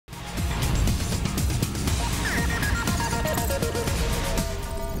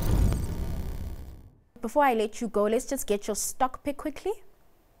before I let you go, let's just get your stock pick quickly.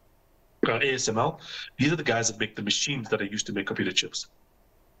 ASML, these are the guys that make the machines that are used to make computer chips.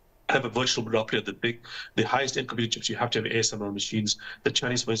 Have a virtual monopoly of the highest end computer chips. You have to have ASML machines. The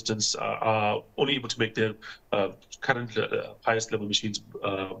Chinese, for instance, are only able to make their current highest level machines,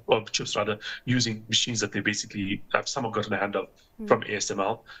 or chips rather, using machines that they basically have somehow gotten a hand of from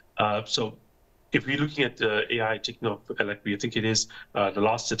ASML. So if we're looking at AI taking off like we think it is, the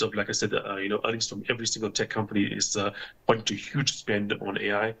last set of, like I said, earnings from every single tech company is pointing to huge spend on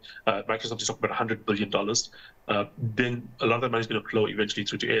AI. Microsoft is talking about $100 billion. Then a lot of that money is going to flow eventually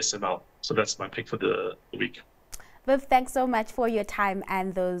through to ASML. So that's my pick for the week. Viv, thanks so much for your time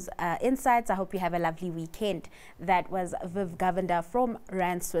and those insights. I hope you have a lovely weekend. That was Viv Govender from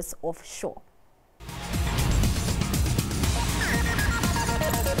Rand Swiss Offshore.